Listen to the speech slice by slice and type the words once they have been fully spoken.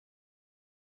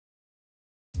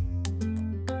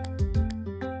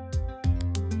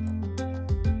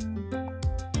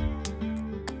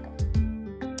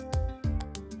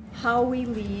How we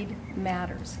lead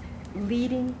matters.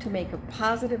 Leading to make a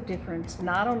positive difference,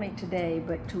 not only today,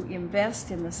 but to invest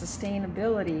in the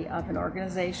sustainability of an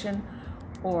organization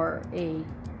or a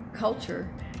culture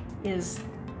is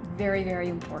very, very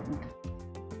important.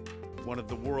 One of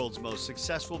the world's most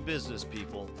successful business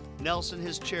people, Nelson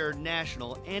has chaired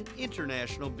national and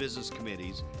international business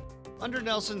committees. Under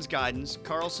Nelson's guidance,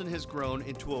 Carlson has grown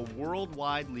into a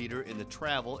worldwide leader in the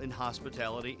travel and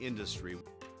hospitality industry.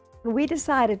 We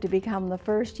decided to become the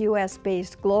first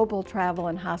U.S.-based global travel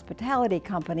and hospitality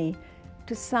company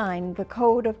to sign the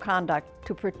Code of Conduct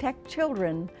to protect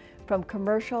children from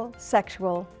commercial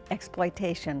sexual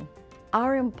exploitation.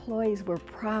 Our employees were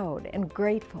proud and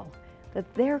grateful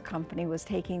that their company was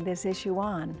taking this issue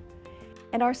on.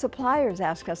 And our suppliers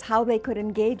asked us how they could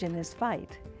engage in this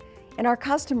fight. And our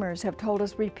customers have told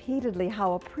us repeatedly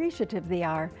how appreciative they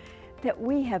are that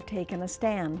we have taken a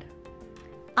stand.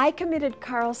 I committed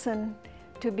Carlson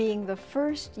to being the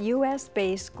first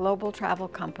U.S.-based global travel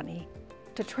company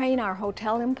to train our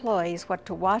hotel employees what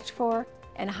to watch for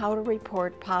and how to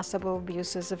report possible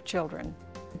abuses of children.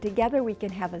 Together we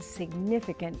can have a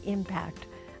significant impact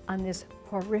on this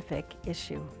horrific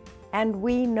issue. And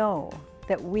we know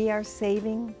that we are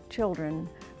saving children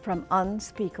from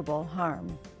unspeakable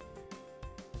harm.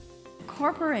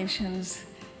 Corporations,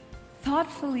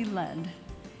 thoughtfully led,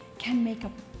 can make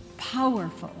a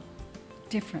powerful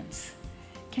difference,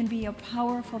 can be a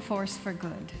powerful force for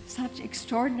good. Such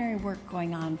extraordinary work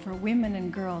going on for women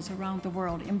and girls around the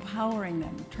world, empowering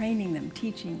them, training them,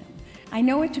 teaching them. I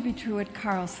know it to be true at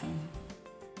Carlson.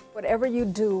 Whatever you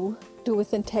do, do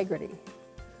with integrity.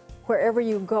 Wherever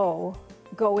you go,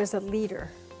 go as a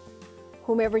leader.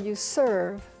 Whomever you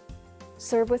serve,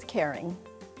 serve with caring.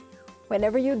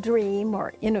 Whenever you dream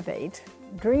or innovate,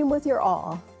 dream with your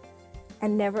all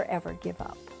and never ever give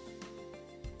up.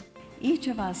 Each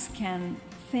of us can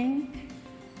think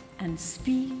and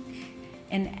speak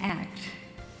and act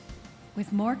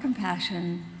with more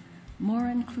compassion, more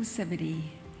inclusivity,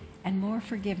 and more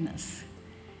forgiveness.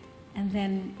 And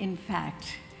then, in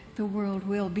fact, the world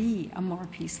will be a more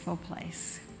peaceful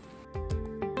place.